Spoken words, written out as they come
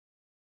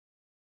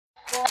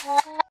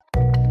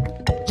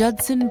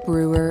Judson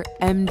Brewer,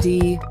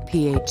 MD,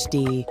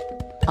 PhD.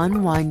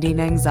 Unwinding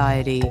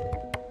Anxiety.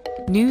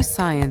 New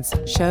science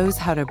shows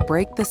how to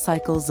break the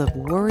cycles of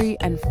worry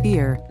and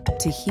fear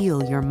to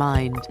heal your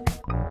mind.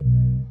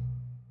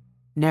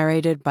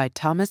 Narrated by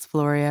Thomas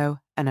Florio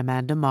and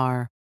Amanda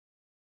Marr.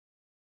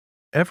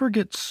 Ever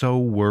get so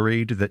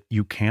worried that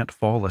you can't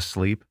fall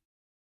asleep?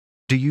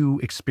 Do you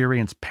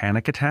experience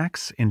panic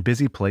attacks in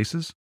busy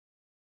places?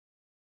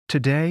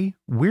 Today,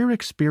 we're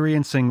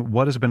experiencing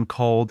what has been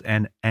called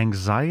an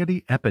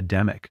anxiety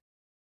epidemic.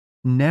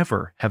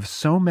 Never have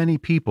so many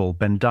people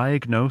been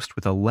diagnosed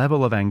with a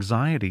level of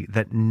anxiety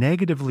that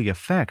negatively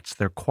affects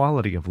their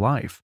quality of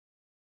life.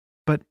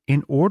 But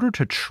in order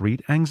to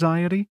treat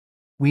anxiety,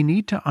 we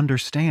need to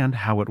understand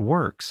how it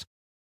works.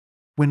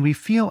 When we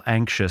feel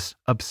anxious,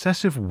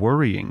 obsessive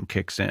worrying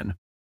kicks in.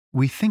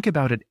 We think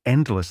about it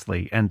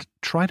endlessly and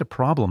try to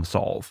problem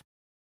solve.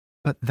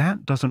 But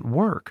that doesn't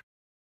work.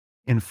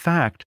 In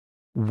fact,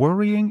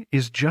 worrying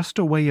is just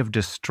a way of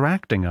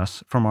distracting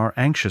us from our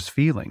anxious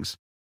feelings.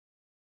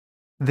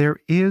 There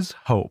is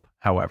hope,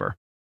 however.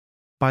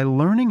 By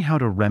learning how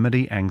to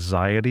remedy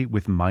anxiety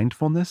with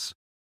mindfulness,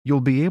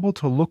 you'll be able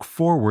to look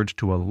forward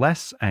to a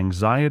less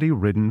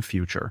anxiety-ridden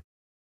future.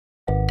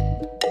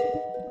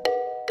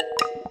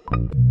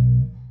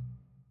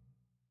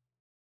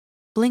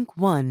 Blink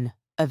 1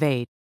 of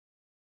 8.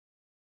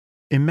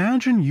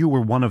 Imagine you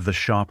were one of the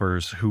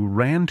shoppers who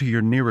ran to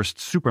your nearest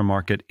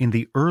supermarket in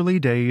the early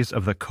days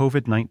of the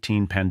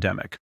COVID-19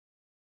 pandemic.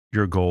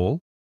 Your goal?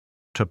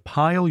 To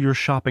pile your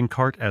shopping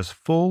cart as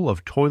full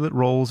of toilet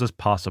rolls as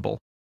possible.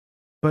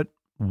 But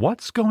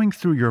what's going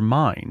through your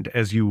mind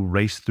as you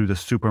race through the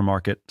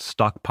supermarket,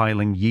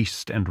 stockpiling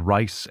yeast and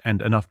rice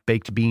and enough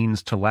baked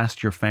beans to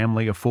last your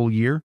family a full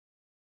year?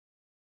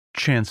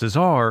 Chances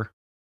are,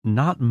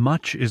 not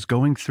much is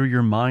going through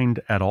your mind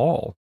at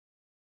all.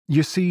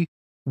 You see,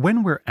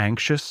 when we're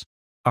anxious,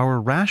 our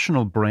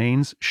rational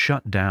brains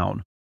shut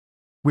down.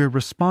 We're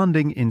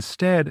responding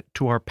instead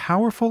to our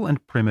powerful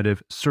and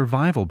primitive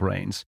survival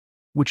brains,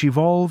 which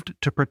evolved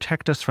to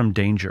protect us from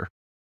danger.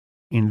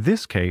 In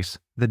this case,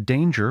 the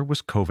danger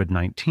was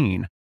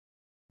COVID-19.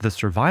 The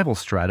survival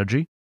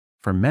strategy,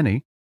 for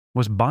many,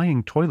 was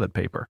buying toilet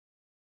paper.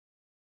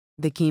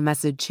 The key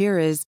message here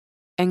is,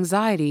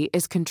 anxiety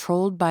is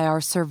controlled by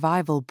our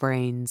survival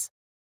brains.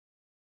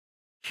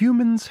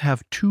 Humans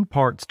have two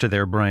parts to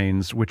their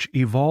brains which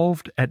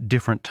evolved at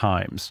different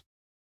times.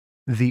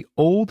 The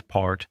old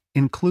part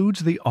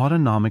includes the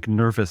autonomic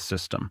nervous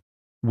system,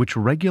 which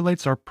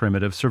regulates our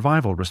primitive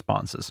survival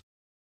responses.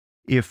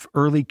 If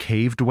early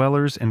cave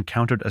dwellers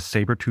encountered a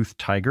saber-toothed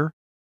tiger,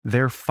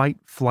 their fight,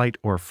 flight,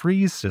 or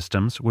freeze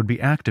systems would be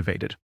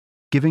activated,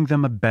 giving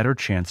them a better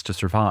chance to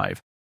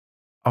survive.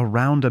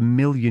 Around 1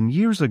 million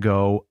years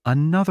ago,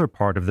 another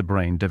part of the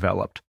brain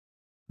developed,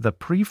 the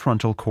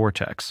prefrontal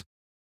cortex.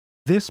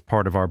 This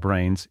part of our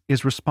brains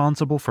is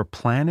responsible for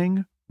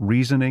planning,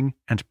 reasoning,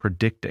 and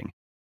predicting.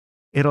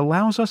 It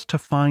allows us to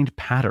find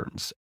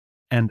patterns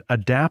and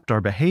adapt our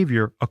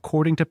behavior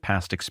according to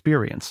past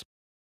experience.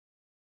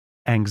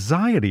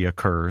 Anxiety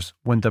occurs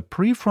when the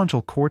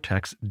prefrontal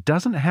cortex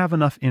doesn't have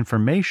enough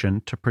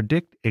information to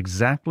predict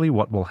exactly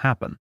what will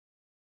happen.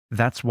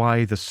 That's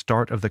why the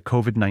start of the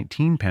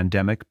COVID-19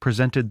 pandemic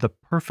presented the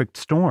perfect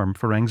storm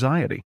for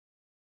anxiety.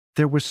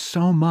 There was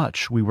so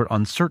much we were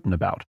uncertain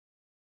about.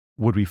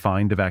 Would we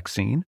find a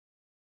vaccine?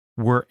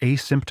 Were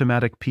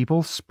asymptomatic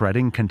people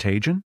spreading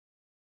contagion?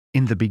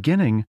 In the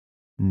beginning,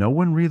 no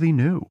one really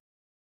knew.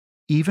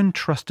 Even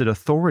trusted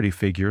authority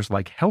figures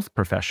like health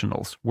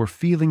professionals were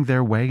feeling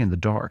their way in the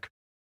dark.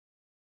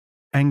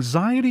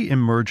 Anxiety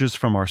emerges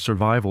from our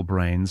survival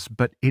brains,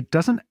 but it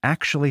doesn't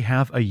actually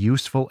have a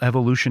useful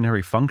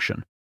evolutionary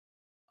function.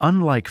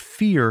 Unlike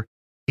fear,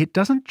 it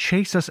doesn't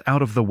chase us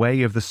out of the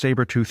way of the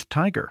saber-toothed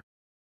tiger.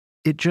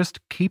 It just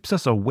keeps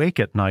us awake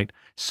at night,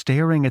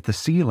 staring at the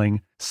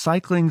ceiling,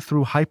 cycling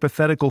through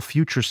hypothetical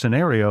future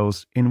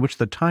scenarios in which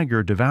the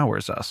tiger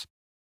devours us.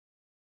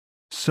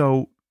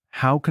 So,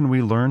 how can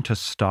we learn to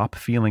stop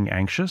feeling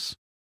anxious?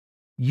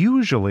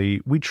 Usually,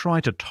 we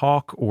try to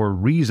talk or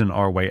reason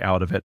our way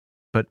out of it,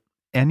 but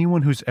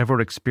anyone who's ever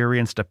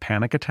experienced a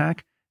panic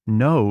attack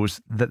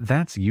knows that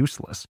that's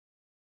useless.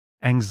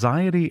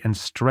 Anxiety and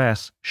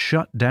stress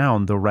shut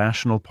down the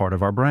rational part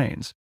of our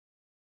brains.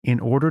 In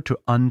order to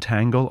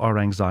untangle our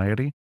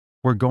anxiety,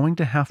 we're going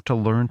to have to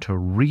learn to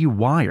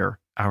rewire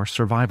our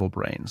survival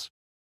brains.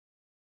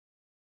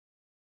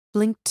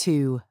 Blink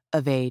 2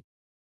 of 8.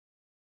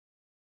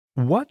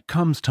 What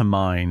comes to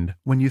mind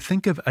when you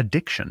think of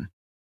addiction?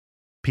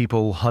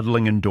 People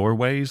huddling in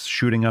doorways,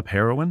 shooting up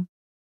heroin?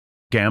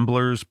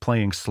 Gamblers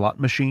playing slot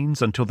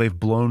machines until they've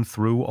blown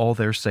through all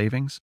their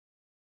savings?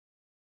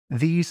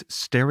 These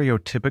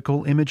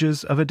stereotypical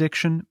images of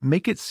addiction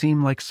make it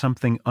seem like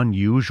something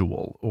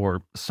unusual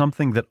or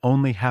something that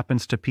only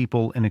happens to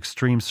people in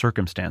extreme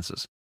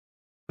circumstances.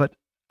 But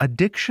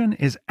addiction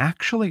is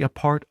actually a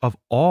part of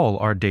all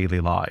our daily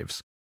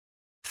lives.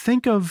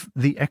 Think of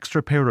the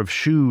extra pair of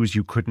shoes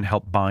you couldn't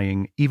help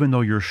buying even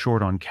though you're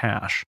short on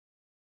cash.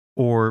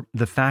 or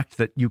the fact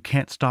that you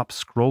can't stop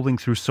scrolling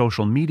through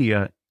social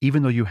media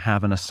even though you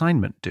have an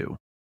assignment due,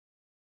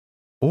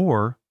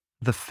 or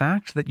the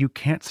fact that you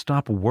can't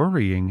stop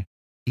worrying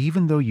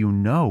even though you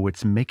know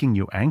it's making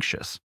you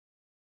anxious.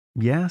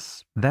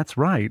 Yes, that's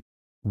right.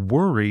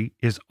 Worry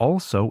is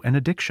also an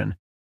addiction,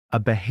 a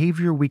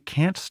behavior we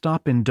can't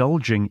stop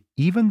indulging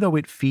even though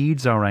it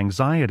feeds our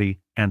anxiety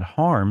and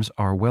harms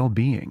our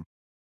well-being.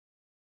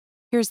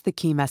 Here's the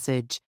key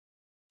message.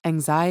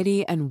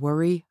 Anxiety and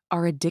worry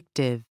are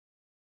addictive.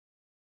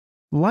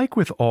 Like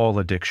with all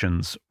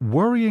addictions,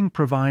 worrying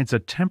provides a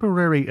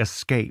temporary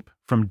escape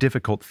from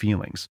difficult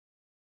feelings.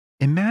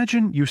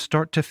 Imagine you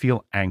start to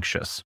feel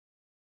anxious.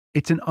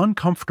 It's an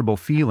uncomfortable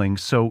feeling,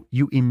 so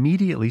you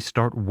immediately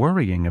start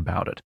worrying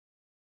about it.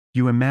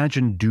 You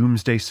imagine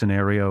doomsday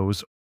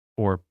scenarios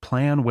or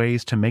plan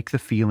ways to make the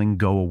feeling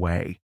go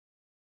away.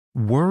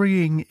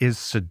 Worrying is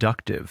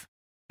seductive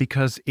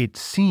because it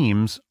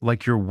seems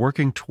like you're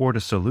working toward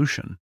a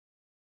solution.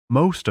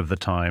 Most of the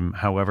time,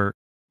 however,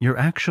 you're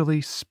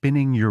actually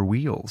spinning your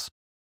wheels.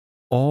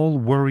 All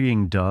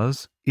worrying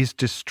does is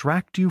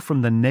distract you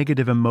from the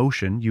negative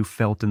emotion you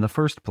felt in the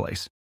first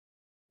place.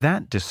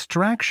 That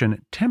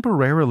distraction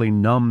temporarily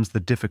numbs the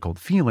difficult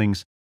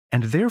feelings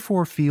and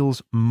therefore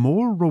feels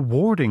more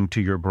rewarding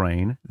to your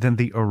brain than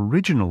the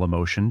original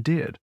emotion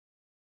did.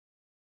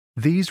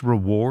 These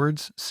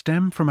rewards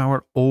stem from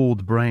our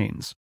old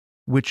brains,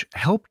 which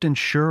helped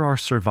ensure our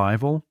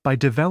survival by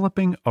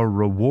developing a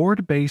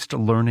reward-based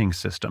learning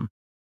system.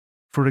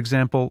 For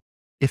example,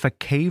 if a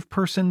cave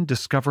person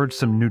discovered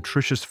some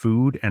nutritious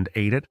food and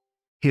ate it,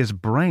 his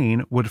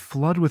brain would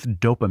flood with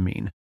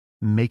dopamine,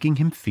 making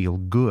him feel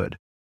good.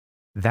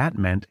 That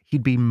meant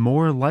he'd be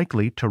more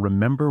likely to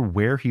remember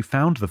where he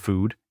found the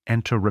food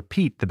and to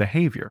repeat the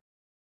behavior.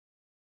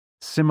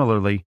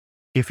 Similarly,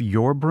 if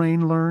your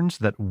brain learns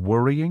that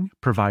worrying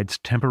provides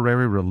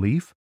temporary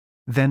relief,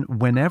 then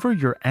whenever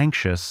you're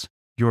anxious,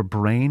 your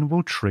brain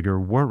will trigger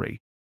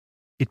worry.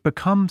 It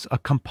becomes a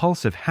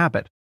compulsive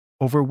habit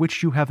over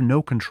which you have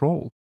no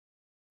control.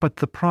 But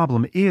the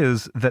problem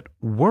is that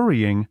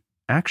worrying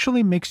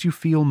actually makes you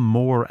feel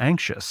more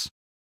anxious,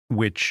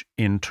 which,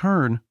 in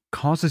turn,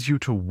 causes you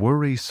to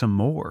worry some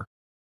more.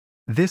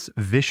 This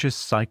vicious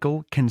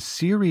cycle can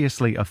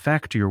seriously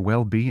affect your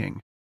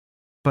well-being.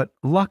 But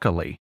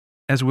luckily,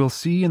 as we'll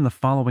see in the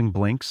following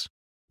blinks,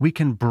 we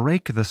can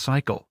break the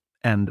cycle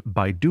and,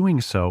 by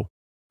doing so,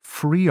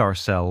 free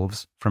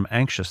ourselves from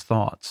anxious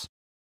thoughts.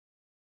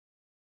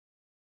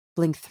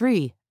 Blink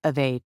 3 of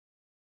 8.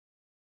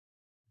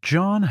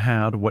 John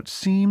had what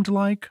seemed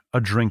like a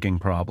drinking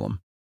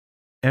problem.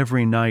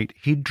 Every night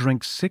he'd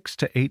drink 6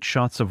 to 8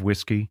 shots of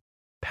whiskey,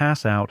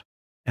 pass out,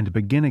 and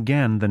begin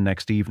again the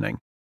next evening.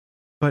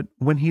 But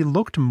when he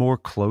looked more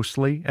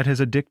closely at his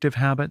addictive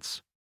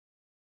habits,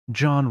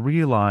 John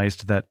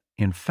realized that,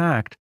 in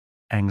fact,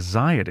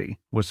 anxiety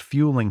was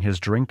fueling his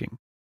drinking.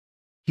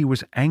 He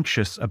was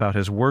anxious about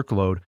his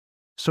workload,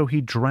 so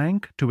he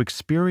drank to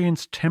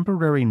experience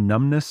temporary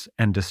numbness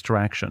and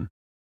distraction.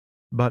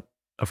 But,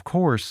 of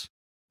course,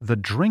 the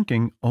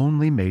drinking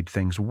only made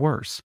things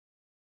worse.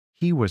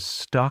 He was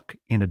stuck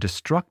in a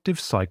destructive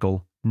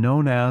cycle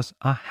known as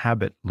a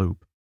habit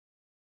loop.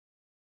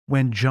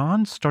 When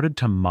John started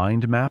to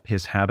mind map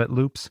his habit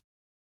loops,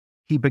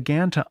 he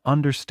began to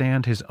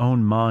understand his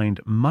own mind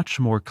much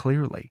more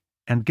clearly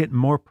and get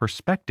more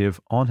perspective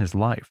on his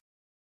life.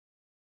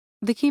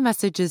 The key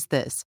message is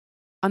this.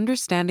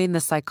 Understanding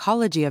the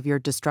psychology of your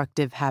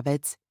destructive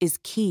habits is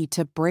key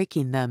to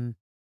breaking them.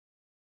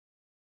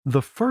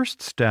 The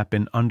first step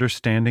in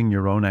understanding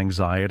your own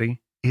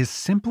anxiety is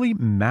simply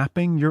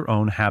mapping your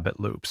own habit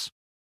loops.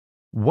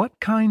 What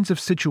kinds of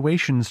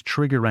situations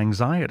trigger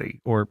anxiety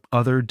or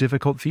other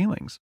difficult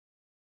feelings?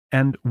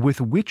 And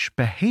with which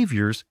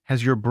behaviors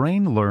has your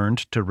brain learned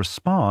to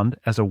respond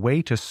as a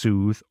way to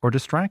soothe or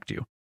distract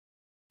you?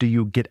 Do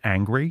you get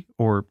angry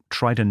or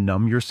try to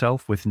numb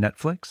yourself with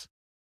Netflix?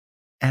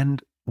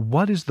 And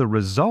what is the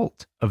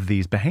result of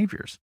these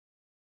behaviors?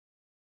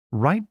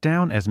 Write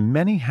down as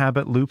many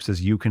habit loops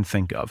as you can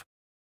think of.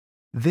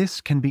 This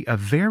can be a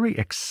very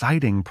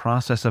exciting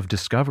process of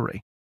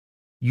discovery.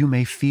 You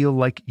may feel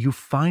like you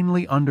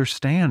finally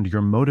understand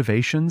your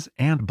motivations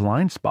and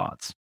blind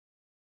spots.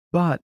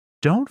 But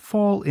don't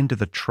fall into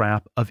the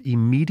trap of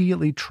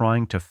immediately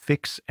trying to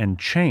fix and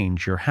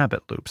change your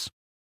habit loops.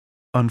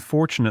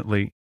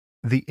 Unfortunately,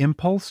 the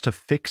impulse to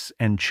fix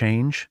and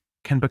change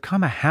can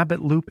become a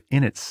habit loop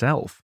in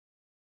itself.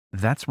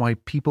 That's why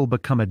people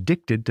become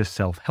addicted to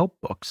self-help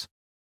books.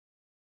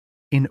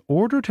 In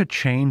order to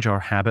change our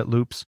habit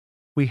loops,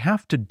 we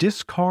have to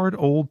discard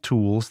old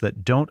tools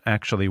that don't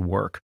actually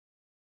work.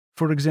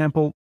 For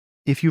example,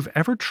 if you've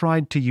ever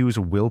tried to use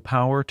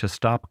willpower to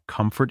stop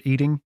comfort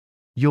eating,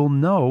 you'll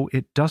know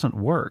it doesn't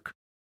work,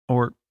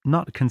 or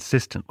not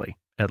consistently,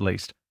 at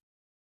least.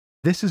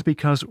 This is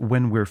because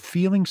when we're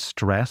feeling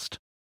stressed,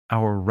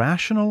 our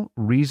rational,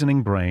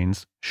 reasoning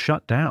brains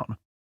shut down.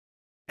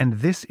 And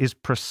this is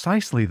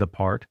precisely the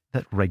part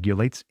that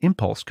regulates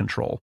impulse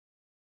control.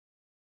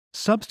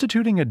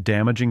 Substituting a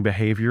damaging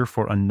behavior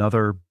for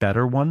another,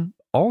 better one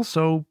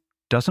also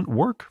doesn't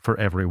work for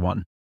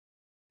everyone.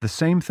 The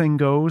same thing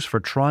goes for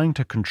trying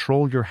to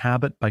control your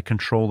habit by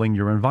controlling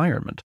your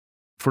environment.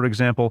 For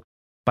example,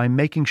 by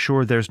making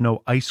sure there's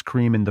no ice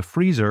cream in the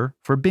freezer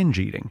for binge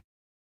eating.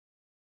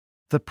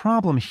 The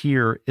problem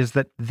here is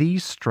that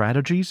these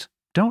strategies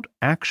don't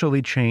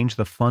actually change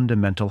the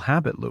fundamental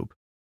habit loop.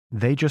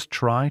 They just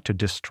try to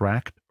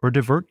distract or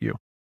divert you.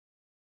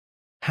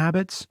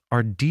 Habits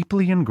are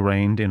deeply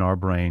ingrained in our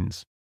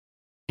brains.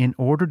 In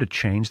order to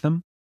change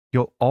them,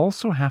 you'll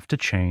also have to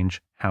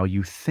change how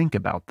you think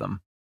about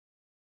them.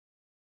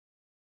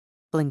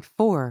 Blink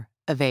 4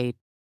 of 8.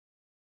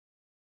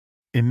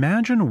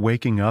 Imagine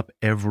waking up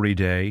every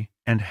day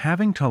and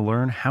having to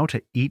learn how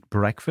to eat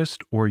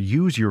breakfast or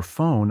use your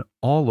phone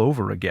all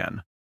over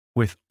again,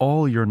 with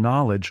all your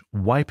knowledge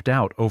wiped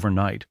out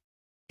overnight.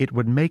 It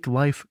would make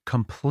life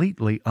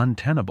completely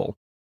untenable.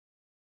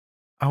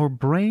 Our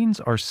brains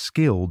are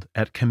skilled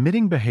at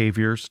committing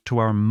behaviors to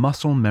our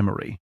muscle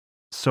memory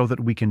so that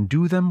we can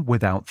do them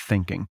without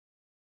thinking.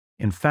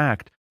 In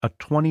fact, a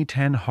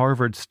 2010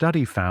 Harvard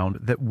study found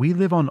that we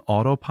live on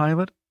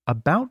autopilot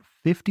about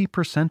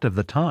 50% of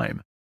the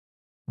time.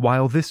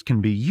 While this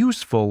can be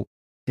useful,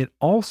 it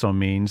also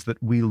means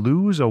that we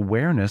lose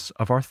awareness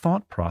of our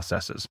thought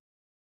processes.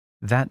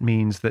 That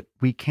means that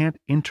we can't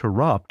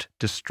interrupt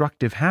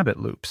destructive habit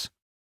loops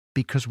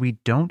because we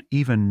don't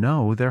even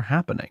know they're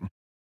happening.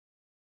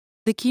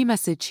 The key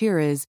message here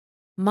is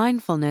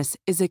mindfulness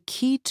is a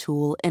key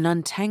tool in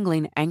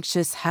untangling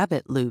anxious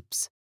habit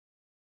loops.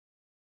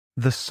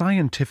 The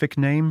scientific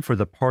name for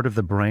the part of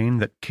the brain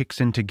that kicks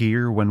into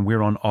gear when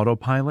we're on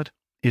autopilot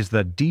is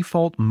the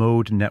default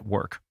mode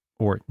network,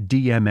 or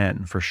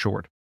DMN for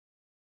short.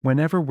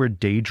 Whenever we're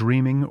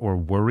daydreaming or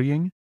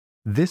worrying,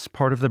 this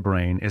part of the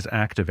brain is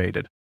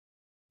activated.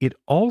 It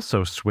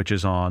also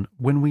switches on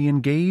when we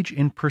engage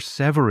in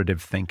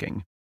perseverative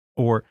thinking,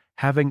 or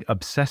having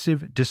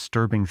obsessive,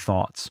 disturbing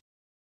thoughts.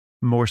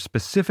 More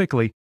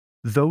specifically,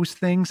 those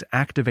things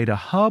activate a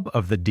hub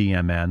of the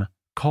DMN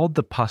called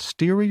the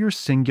posterior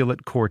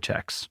cingulate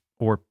cortex,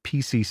 or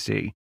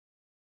PCC.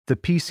 The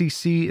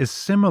PCC is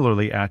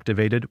similarly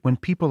activated when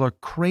people are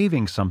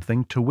craving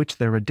something to which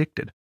they're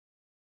addicted.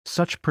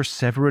 Such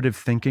perseverative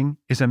thinking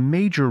is a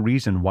major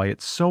reason why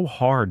it's so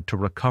hard to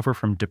recover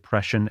from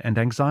depression and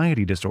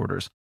anxiety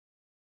disorders.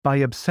 By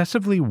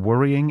obsessively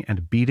worrying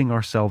and beating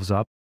ourselves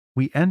up,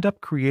 we end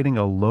up creating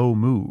a low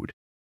mood,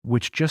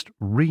 which just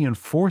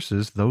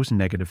reinforces those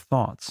negative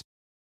thoughts.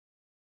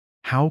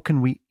 How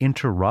can we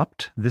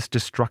interrupt this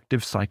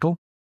destructive cycle?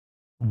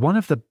 One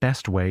of the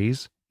best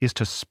ways is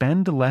to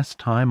spend less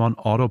time on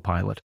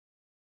autopilot.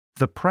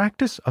 The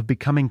practice of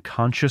becoming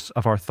conscious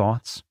of our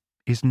thoughts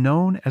is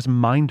known as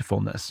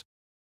mindfulness.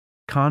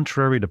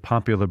 Contrary to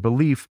popular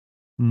belief,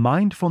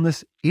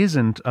 mindfulness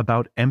isn't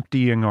about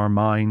emptying our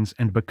minds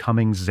and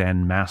becoming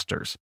Zen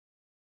masters.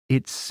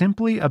 It's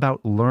simply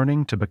about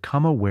learning to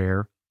become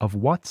aware of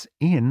what's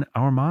in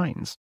our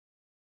minds.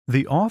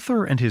 The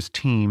author and his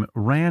team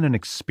ran an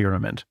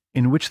experiment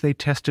in which they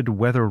tested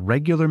whether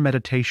regular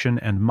meditation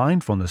and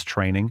mindfulness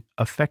training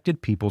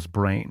affected people's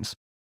brains.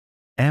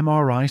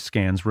 MRI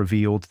scans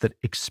revealed that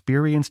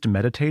experienced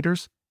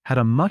meditators had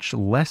a much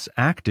less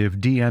active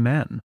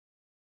DMN.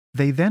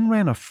 They then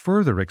ran a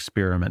further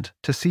experiment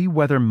to see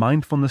whether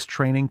mindfulness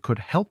training could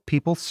help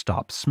people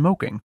stop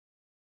smoking.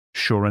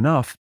 Sure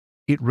enough,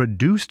 it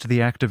reduced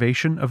the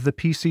activation of the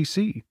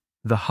PCC,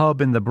 the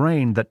hub in the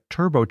brain that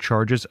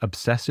turbocharges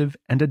obsessive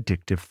and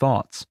addictive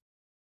thoughts.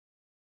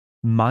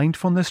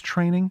 Mindfulness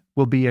training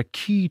will be a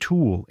key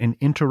tool in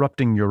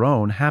interrupting your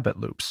own habit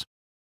loops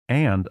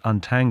and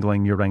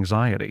untangling your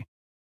anxiety.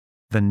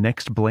 The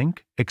next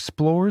blink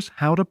explores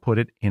how to put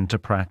it into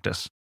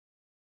practice.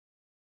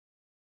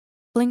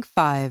 Blink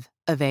 5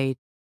 of 8.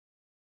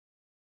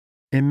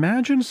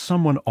 Imagine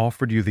someone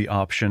offered you the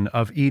option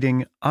of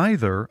eating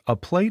either a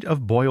plate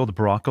of boiled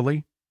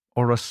broccoli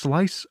or a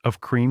slice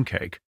of cream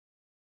cake.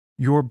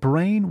 Your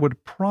brain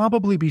would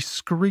probably be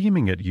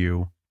screaming at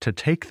you to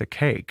take the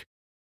cake.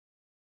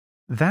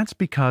 That's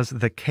because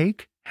the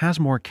cake has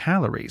more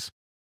calories.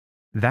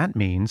 That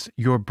means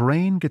your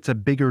brain gets a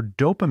bigger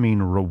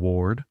dopamine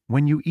reward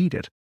when you eat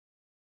it.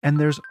 And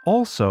there's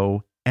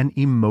also an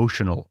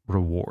emotional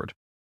reward.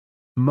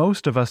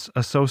 Most of us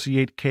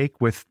associate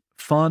cake with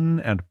fun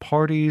and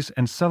parties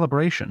and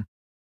celebration.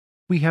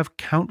 We have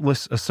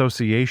countless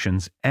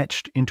associations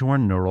etched into our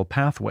neural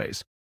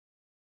pathways.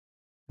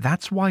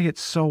 That's why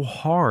it's so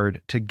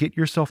hard to get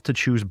yourself to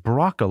choose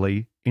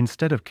broccoli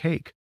instead of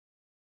cake.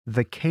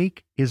 The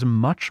cake is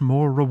much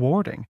more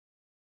rewarding.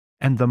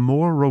 And the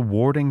more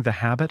rewarding the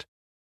habit,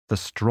 the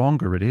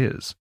stronger it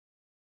is.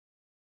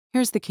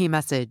 Here's the key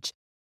message.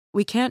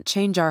 We can't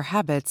change our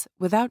habits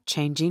without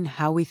changing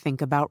how we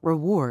think about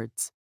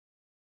rewards.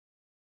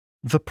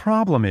 The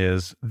problem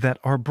is that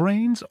our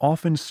brains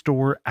often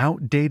store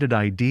outdated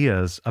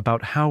ideas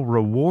about how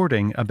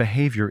rewarding a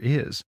behavior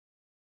is.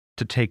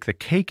 To take the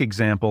cake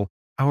example,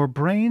 our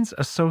brains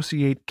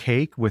associate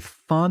cake with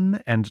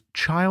fun and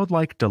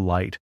childlike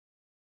delight.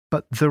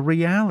 But the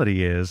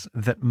reality is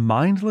that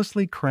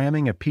mindlessly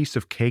cramming a piece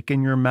of cake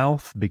in your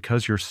mouth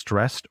because you're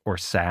stressed or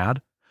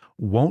sad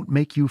won't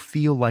make you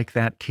feel like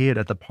that kid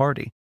at the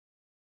party.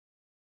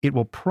 It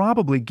will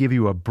probably give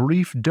you a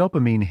brief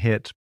dopamine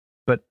hit,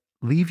 but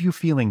leave you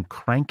feeling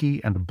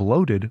cranky and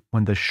bloated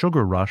when the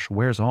sugar rush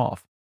wears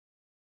off.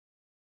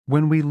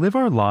 When we live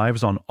our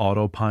lives on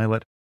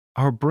autopilot,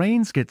 our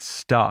brains get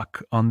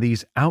stuck on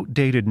these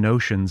outdated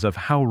notions of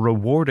how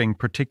rewarding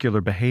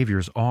particular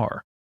behaviors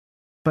are.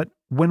 But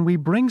when we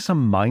bring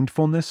some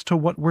mindfulness to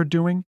what we're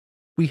doing,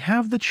 we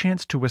have the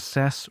chance to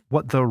assess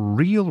what the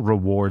real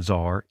rewards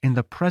are in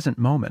the present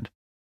moment.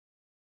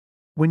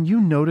 When you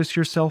notice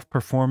yourself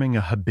performing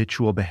a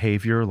habitual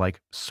behavior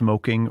like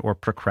smoking or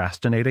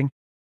procrastinating,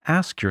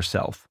 ask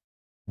yourself,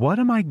 what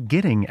am I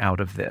getting out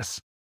of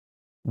this?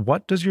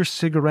 What does your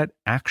cigarette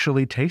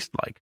actually taste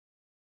like?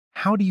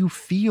 How do you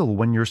feel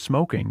when you're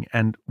smoking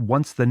and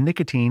once the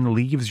nicotine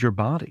leaves your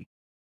body?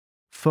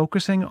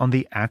 Focusing on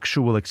the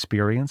actual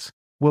experience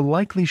will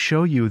likely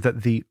show you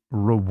that the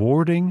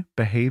rewarding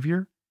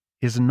behavior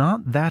is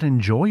not that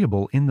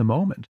enjoyable in the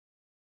moment.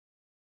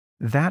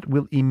 That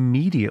will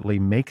immediately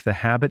make the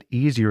habit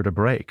easier to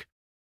break.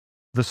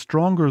 The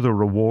stronger the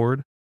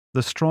reward,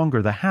 the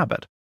stronger the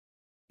habit.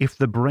 If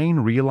the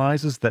brain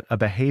realizes that a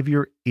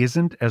behavior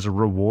isn't as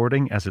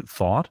rewarding as it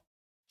thought,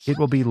 it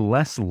will be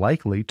less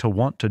likely to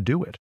want to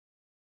do it.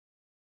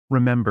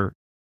 Remember,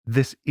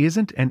 this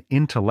isn't an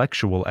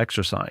intellectual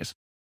exercise.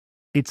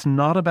 It's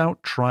not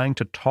about trying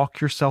to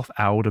talk yourself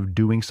out of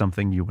doing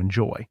something you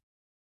enjoy.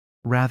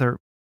 Rather,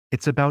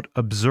 it's about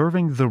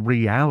observing the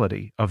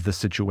reality of the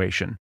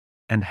situation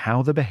and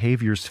how the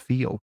behaviors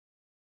feel.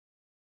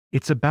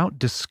 It's about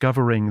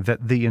discovering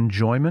that the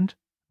enjoyment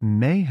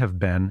may have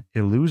been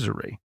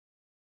illusory.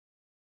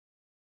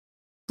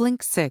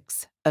 Blink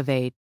 6 of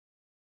 8.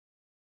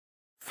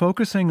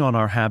 Focusing on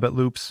our habit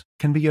loops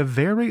can be a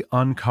very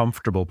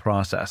uncomfortable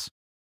process.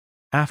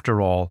 After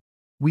all,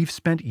 we've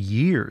spent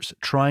years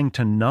trying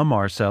to numb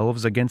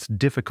ourselves against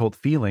difficult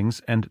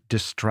feelings and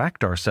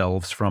distract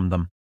ourselves from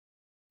them.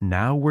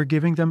 Now we're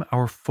giving them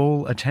our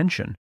full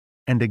attention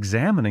and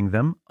examining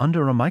them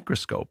under a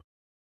microscope.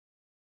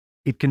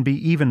 It can be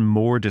even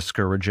more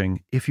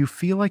discouraging if you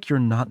feel like you're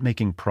not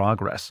making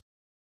progress.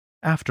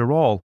 After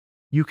all,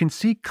 you can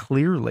see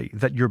clearly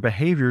that your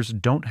behaviors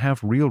don't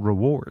have real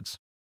rewards.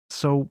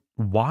 So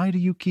why do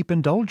you keep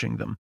indulging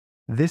them?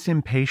 This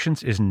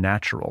impatience is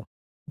natural,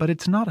 but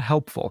it's not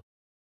helpful.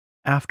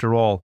 After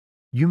all,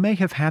 you may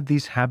have had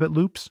these habit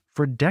loops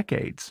for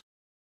decades.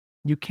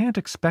 You can't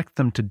expect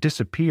them to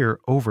disappear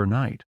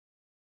overnight.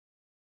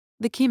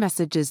 The key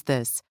message is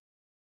this: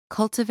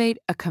 cultivate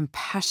a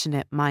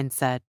compassionate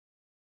mindset.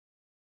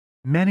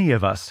 Many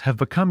of us have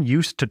become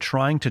used to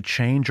trying to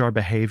change our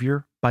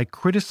behavior by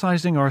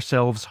criticizing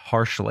ourselves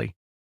harshly.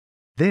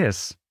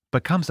 This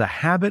becomes a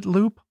habit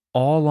loop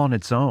all on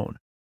its own.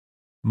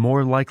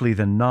 More likely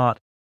than not,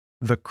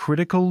 the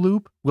critical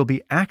loop will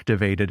be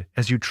activated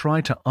as you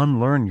try to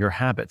unlearn your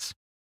habits.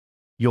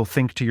 You'll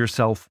think to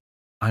yourself,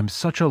 "I'm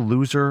such a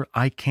loser,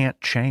 I can't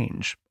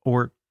change,"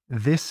 or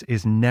 "This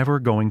is never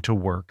going to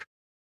work."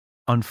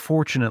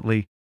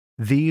 Unfortunately,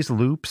 these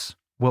loops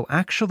will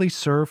actually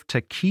serve to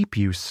keep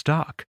you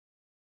stuck.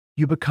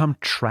 You become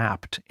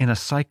trapped in a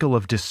cycle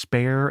of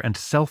despair and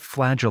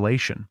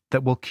self-flagellation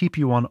that will keep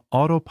you on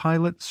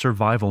autopilot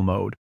survival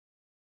mode.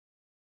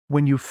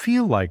 When you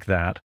feel like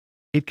that,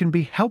 it can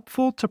be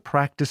helpful to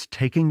practice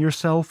taking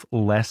yourself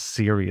less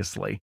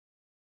seriously.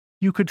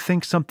 You could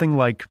think something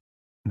like,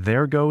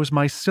 "There goes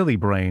my silly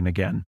brain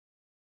again."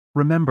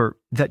 Remember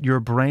that your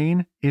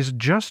brain is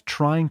just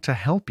trying to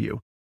help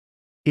you.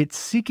 It's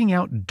seeking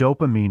out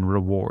dopamine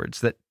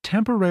rewards that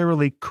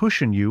temporarily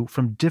cushion you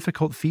from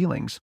difficult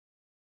feelings.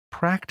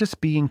 Practice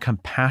being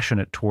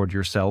compassionate toward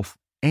yourself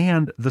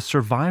and the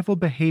survival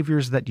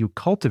behaviors that you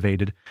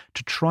cultivated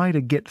to try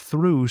to get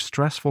through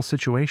stressful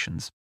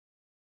situations.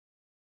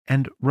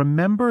 And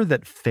remember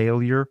that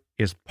failure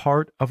is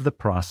part of the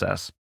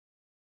process.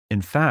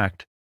 In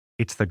fact,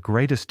 it's the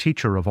greatest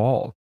teacher of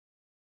all.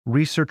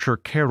 Researcher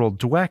Carol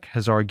Dweck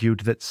has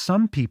argued that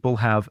some people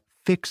have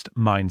fixed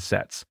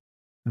mindsets.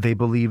 They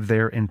believe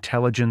their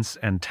intelligence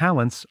and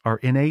talents are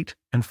innate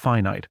and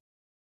finite.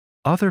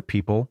 Other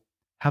people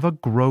have a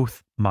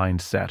growth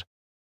mindset.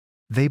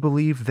 They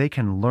believe they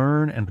can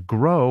learn and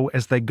grow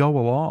as they go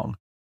along.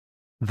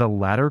 The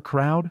latter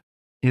crowd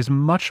is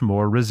much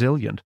more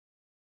resilient.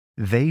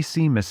 They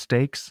see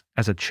mistakes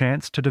as a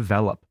chance to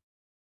develop.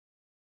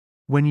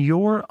 When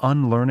you're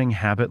unlearning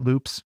habit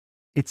loops,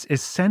 it's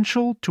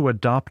essential to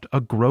adopt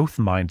a growth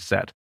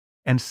mindset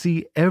and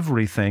see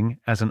everything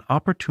as an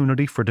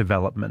opportunity for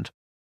development.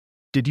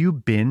 Did you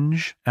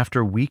binge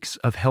after weeks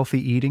of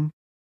healthy eating?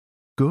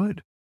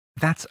 Good.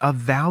 That's a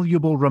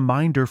valuable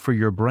reminder for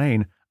your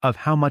brain of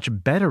how much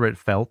better it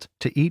felt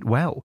to eat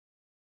well.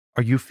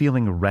 Are you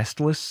feeling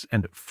restless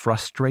and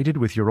frustrated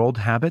with your old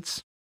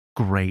habits?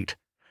 Great.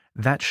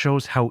 That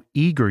shows how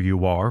eager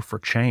you are for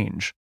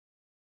change.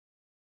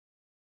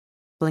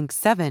 Blink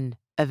 7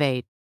 of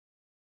 8.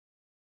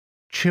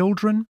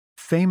 Children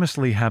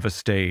famously have a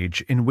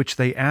stage in which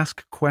they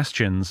ask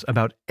questions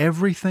about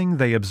everything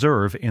they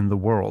observe in the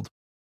world.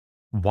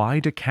 Why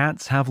do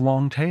cats have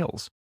long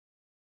tails?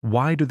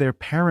 Why do their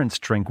parents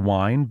drink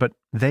wine but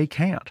they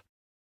can't?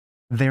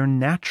 They're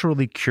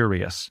naturally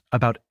curious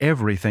about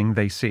everything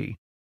they see.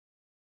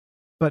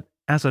 But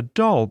as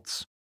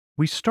adults,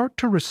 we start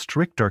to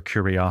restrict our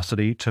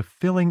curiosity to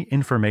filling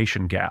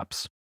information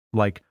gaps,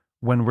 like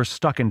when we're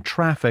stuck in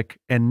traffic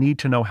and need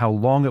to know how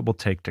long it will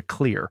take to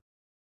clear.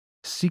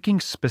 Seeking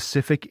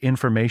specific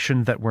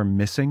information that we're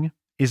missing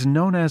is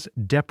known as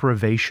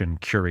deprivation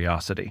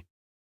curiosity.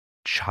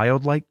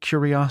 Childlike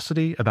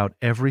curiosity about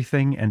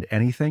everything and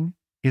anything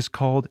is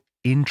called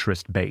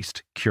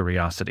interest-based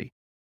curiosity.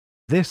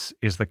 This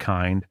is the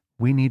kind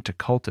we need to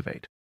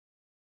cultivate.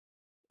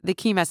 The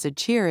key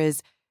message here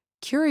is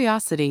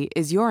curiosity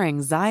is your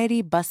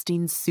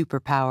anxiety-busting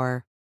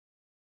superpower.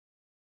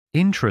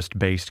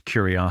 Interest-based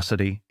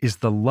curiosity is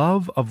the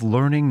love of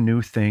learning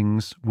new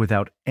things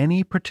without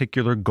any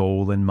particular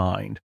goal in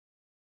mind.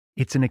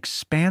 It's an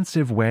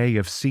expansive way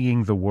of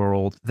seeing the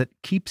world that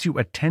keeps you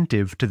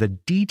attentive to the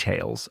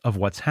details of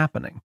what's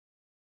happening.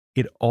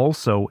 It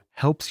also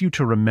helps you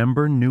to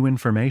remember new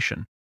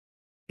information.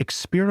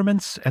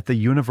 Experiments at the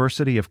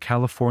University of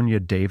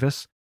California,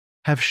 Davis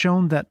have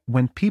shown that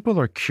when people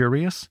are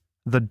curious,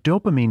 the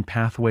dopamine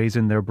pathways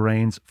in their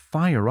brains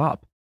fire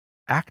up,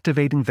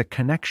 activating the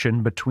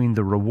connection between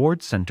the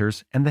reward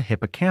centers and the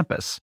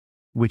hippocampus,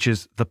 which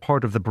is the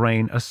part of the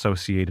brain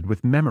associated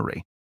with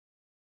memory.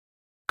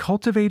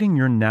 Cultivating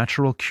your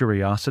natural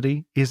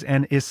curiosity is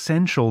an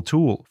essential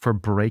tool for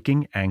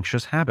breaking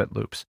anxious habit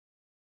loops.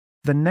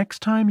 The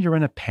next time you're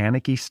in a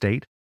panicky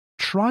state,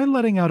 try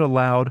letting out a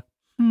loud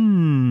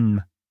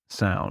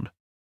sound.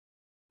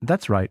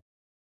 That's right,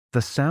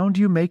 the sound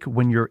you make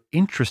when you're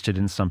interested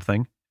in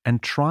something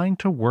and trying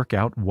to work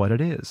out what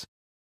it is.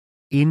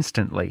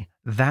 Instantly,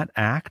 that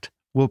act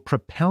will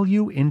propel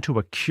you into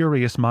a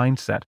curious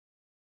mindset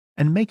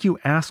and make you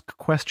ask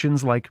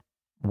questions like,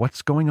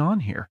 what's going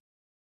on here?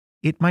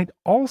 It might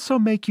also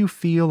make you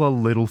feel a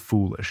little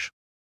foolish,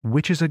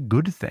 which is a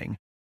good thing.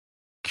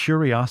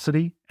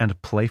 Curiosity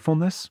and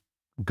playfulness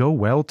go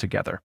well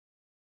together.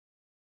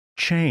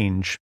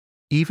 Change,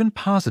 even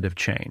positive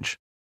change,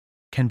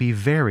 can be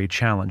very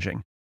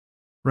challenging.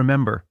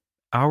 Remember,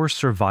 our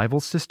survival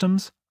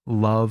systems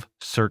love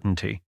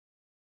certainty.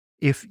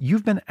 If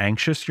you've been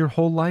anxious your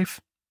whole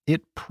life,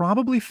 it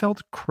probably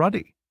felt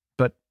cruddy,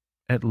 but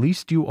at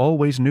least you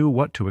always knew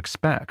what to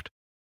expect.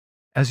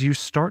 As you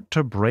start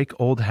to break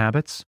old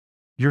habits,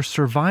 your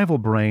survival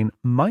brain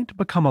might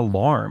become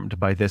alarmed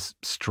by this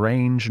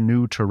strange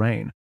new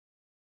terrain.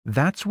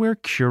 That's where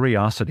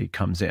curiosity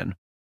comes in.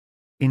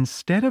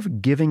 Instead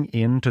of giving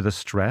in to the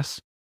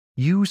stress,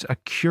 use a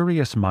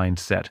curious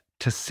mindset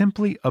to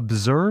simply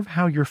observe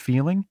how you're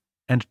feeling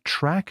and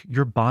track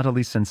your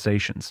bodily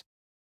sensations.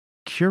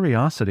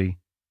 Curiosity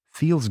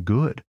feels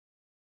good.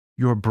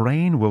 Your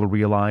brain will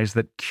realize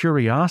that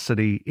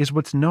curiosity is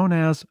what's known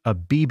as a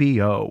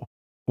BBO,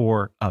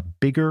 or a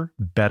bigger,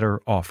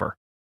 better offer.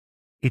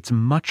 It's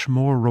much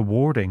more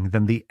rewarding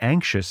than the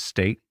anxious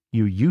state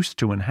you used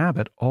to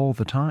inhabit all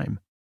the time.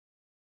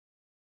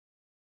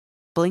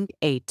 Blink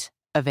 8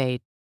 of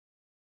 8.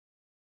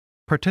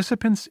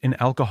 Participants in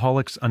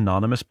Alcoholics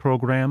Anonymous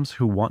programs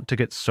who want to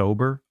get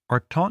sober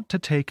are taught to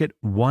take it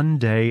one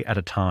day at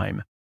a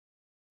time.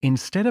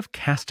 Instead of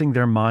casting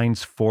their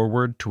minds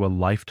forward to a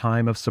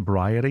lifetime of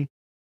sobriety,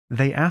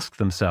 they ask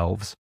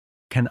themselves,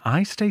 can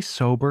I stay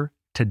sober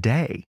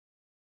today?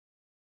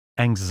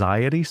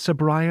 Anxiety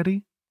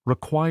sobriety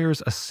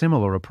requires a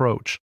similar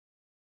approach.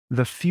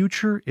 The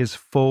future is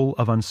full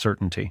of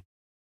uncertainty.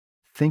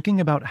 Thinking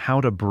about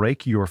how to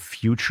break your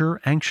future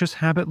anxious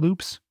habit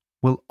loops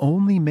will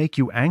only make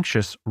you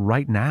anxious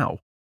right now.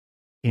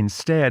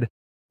 Instead,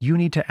 you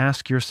need to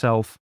ask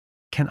yourself,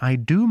 can I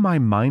do my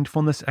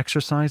mindfulness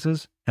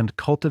exercises and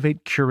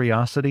cultivate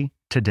curiosity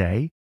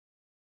today?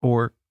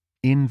 Or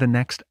in the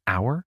next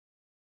hour?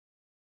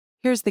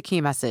 Here's the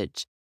key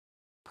message.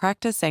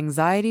 Practice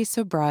anxiety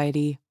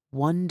sobriety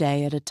one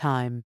day at a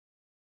time.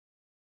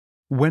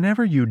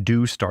 Whenever you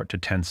do start to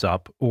tense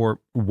up or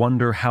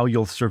wonder how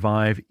you'll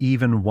survive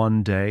even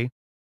one day,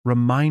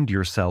 remind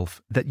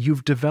yourself that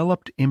you've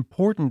developed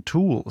important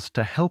tools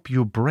to help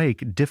you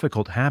break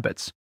difficult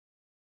habits.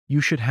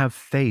 You should have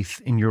faith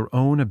in your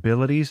own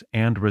abilities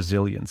and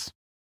resilience.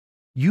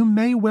 You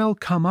may well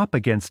come up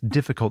against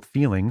difficult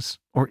feelings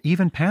or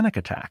even panic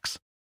attacks,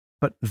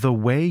 but the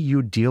way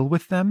you deal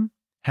with them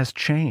has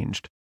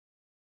changed.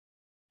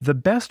 The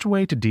best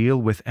way to deal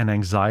with an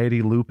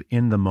anxiety loop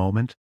in the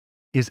moment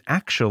is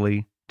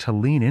actually to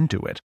lean into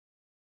it.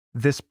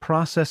 This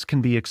process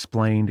can be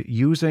explained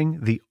using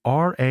the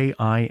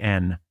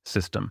RAIN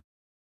system.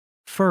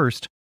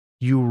 First,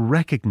 you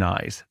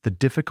recognize the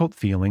difficult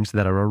feelings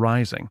that are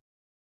arising.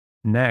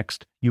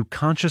 Next, you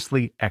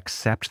consciously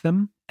accept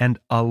them and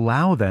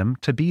allow them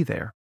to be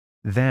there.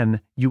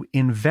 Then, you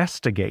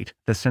investigate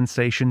the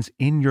sensations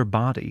in your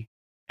body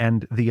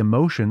and the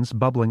emotions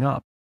bubbling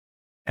up.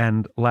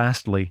 And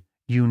lastly,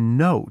 you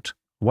note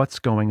what's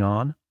going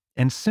on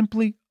and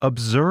simply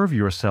observe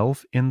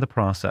yourself in the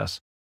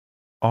process.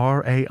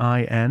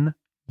 RAIN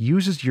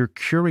uses your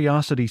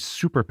curiosity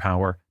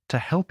superpower to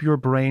help your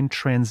brain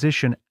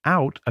transition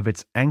out of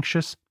its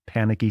anxious,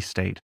 panicky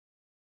state.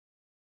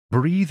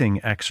 Breathing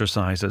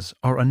exercises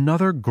are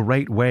another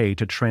great way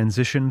to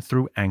transition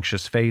through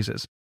anxious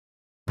phases.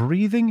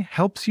 Breathing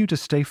helps you to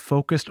stay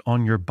focused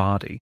on your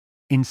body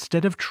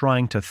instead of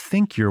trying to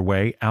think your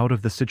way out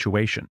of the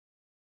situation.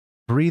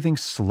 Breathing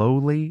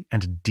slowly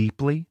and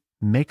deeply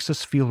makes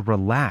us feel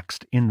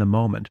relaxed in the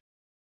moment.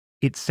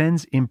 It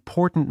sends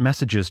important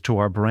messages to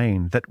our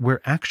brain that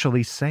we're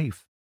actually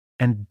safe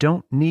and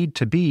don't need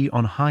to be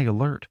on high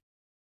alert.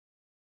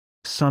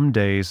 Some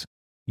days,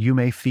 you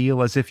may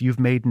feel as if you've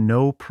made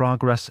no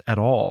progress at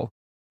all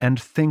and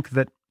think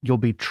that you'll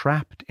be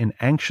trapped in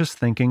anxious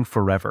thinking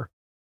forever.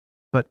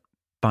 But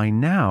by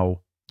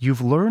now,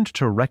 you've learned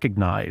to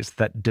recognize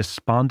that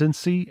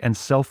despondency and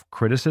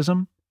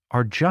self-criticism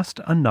are just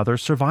another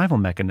survival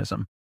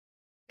mechanism.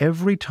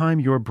 Every time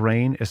your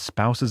brain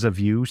espouses a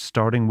view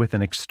starting with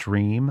an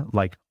extreme,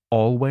 like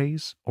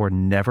always or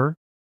never,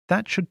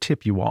 that should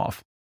tip you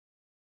off.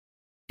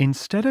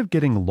 Instead of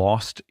getting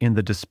lost in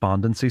the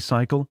despondency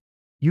cycle,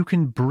 you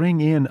can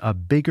bring in a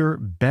bigger,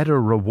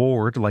 better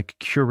reward like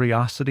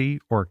curiosity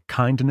or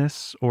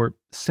kindness or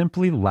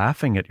simply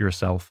laughing at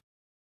yourself.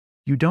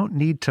 You don't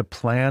need to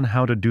plan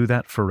how to do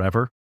that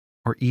forever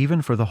or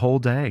even for the whole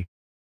day.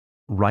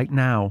 Right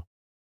now,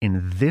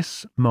 in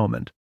this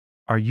moment,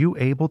 are you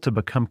able to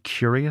become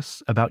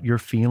curious about your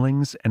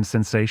feelings and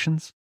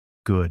sensations?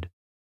 Good.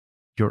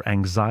 Your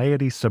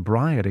anxiety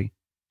sobriety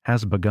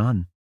has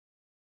begun.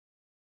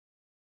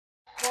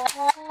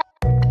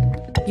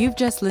 You've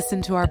just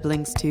listened to our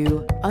blinks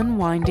to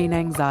Unwinding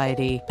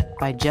Anxiety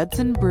by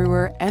Judson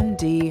Brewer,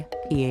 MD,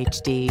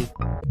 PhD.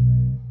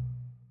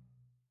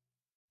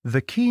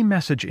 The key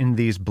message in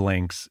these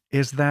blinks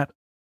is that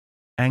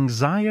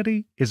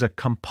anxiety is a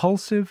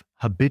compulsive,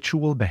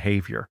 habitual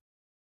behavior.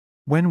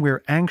 When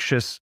we're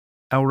anxious,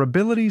 our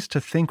abilities to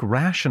think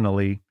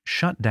rationally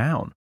shut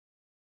down.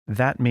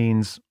 That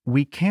means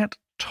we can't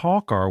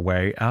talk our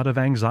way out of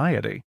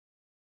anxiety.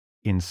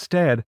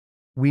 Instead,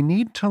 we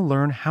need to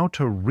learn how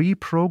to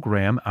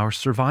reprogram our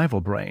survival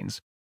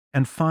brains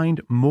and find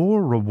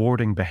more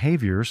rewarding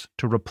behaviors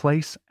to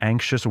replace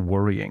anxious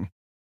worrying.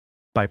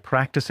 By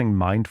practicing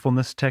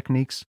mindfulness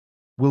techniques,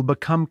 we'll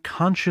become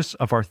conscious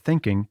of our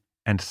thinking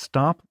and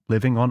stop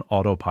living on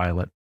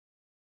autopilot.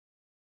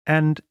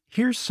 And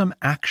here's some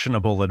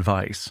actionable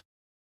advice.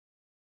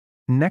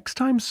 Next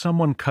time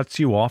someone cuts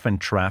you off in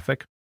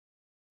traffic,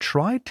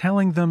 try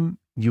telling them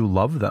you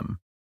love them.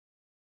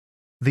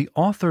 The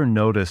author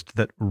noticed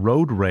that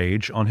road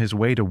rage on his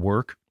way to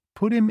work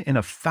put him in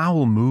a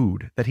foul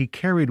mood that he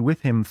carried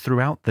with him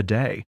throughout the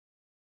day.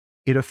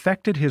 It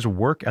affected his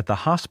work at the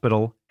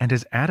hospital and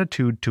his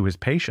attitude to his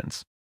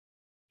patients.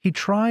 He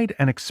tried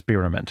an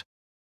experiment.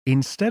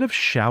 Instead of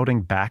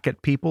shouting back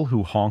at people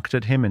who honked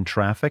at him in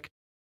traffic,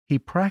 he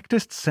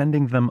practiced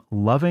sending them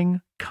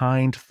loving,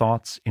 kind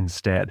thoughts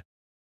instead.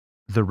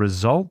 The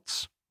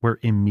results were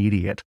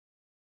immediate.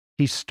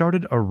 He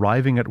started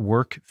arriving at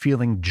work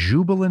feeling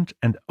jubilant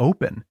and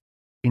open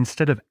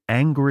instead of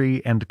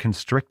angry and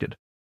constricted.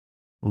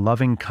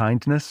 Loving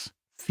kindness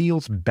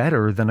feels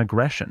better than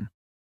aggression.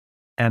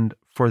 And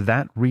for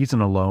that reason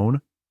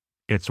alone,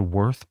 it's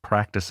worth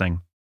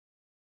practicing.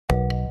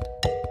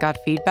 Got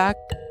feedback?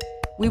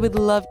 We would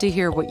love to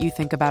hear what you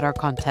think about our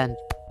content.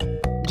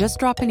 Just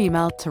drop an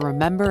email to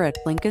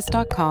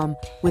remember@blinkist.com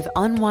with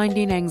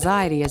Unwinding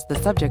Anxiety as the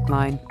subject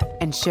line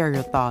and share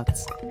your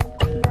thoughts.